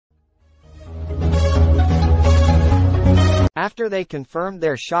After they confirmed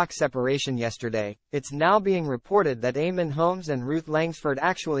their shock separation yesterday, it's now being reported that Eamonn Holmes and Ruth Langsford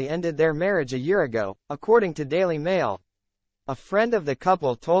actually ended their marriage a year ago, according to Daily Mail. A friend of the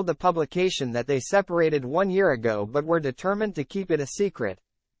couple told the publication that they separated 1 year ago but were determined to keep it a secret.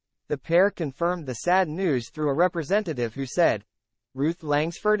 The pair confirmed the sad news through a representative who said, "Ruth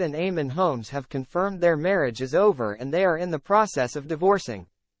Langsford and Eamonn Holmes have confirmed their marriage is over and they are in the process of divorcing."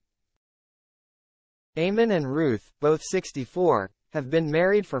 Eamonn and Ruth, both 64, have been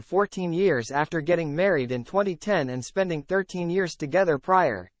married for 14 years after getting married in 2010 and spending 13 years together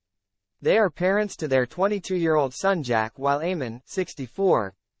prior. They are parents to their 22-year-old son Jack, while Eamonn,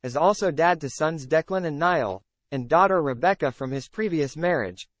 64, is also dad to sons Declan and Niall, and daughter Rebecca from his previous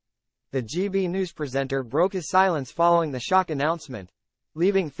marriage. The GB News presenter broke his silence following the shock announcement,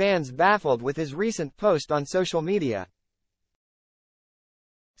 leaving fans baffled with his recent post on social media.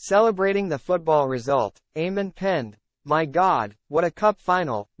 Celebrating the football result, Eamonn penned, "My God, what a cup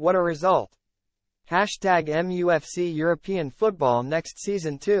final, what a result. #MUFC European football next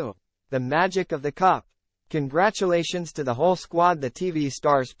season too. The magic of the cup. Congratulations to the whole squad." The TV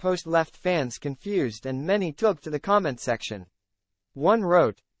star's post left fans confused and many took to the comment section. One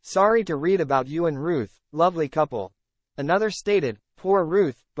wrote, "Sorry to read about you and Ruth, lovely couple." Another stated, "Poor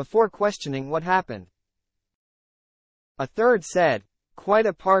Ruth," before questioning what happened. A third said, "Quite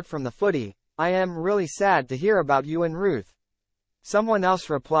apart from the footy, I am really sad to hear about you and Ruth." Someone else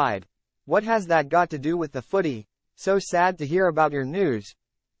replied, "What has that got to do with the footy? So sad to hear about your news.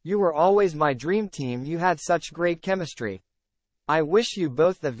 You were always my dream team, you had such great chemistry. I wish you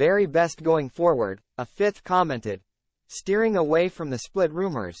both the very best going forward," a fifth commented. Steering away from the split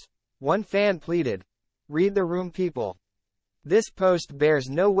rumors, one fan pleaded, "Read the room, people. This post bears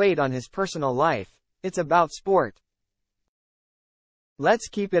no weight on his personal life, it's about sport." Let's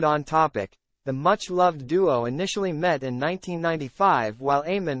keep it on topic. The much-loved duo initially met in 1995 while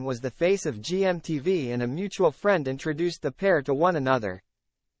Eamonn was the face of GMTV and a mutual friend introduced the pair to one another.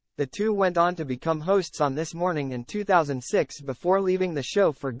 The two went on to become hosts on This Morning in 2006 before leaving the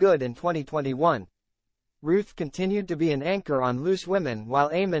show for good in 2021. Ruth continued to be an anchor on Loose Women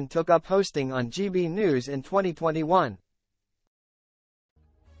while Eamonn took up hosting on GB News in 2021.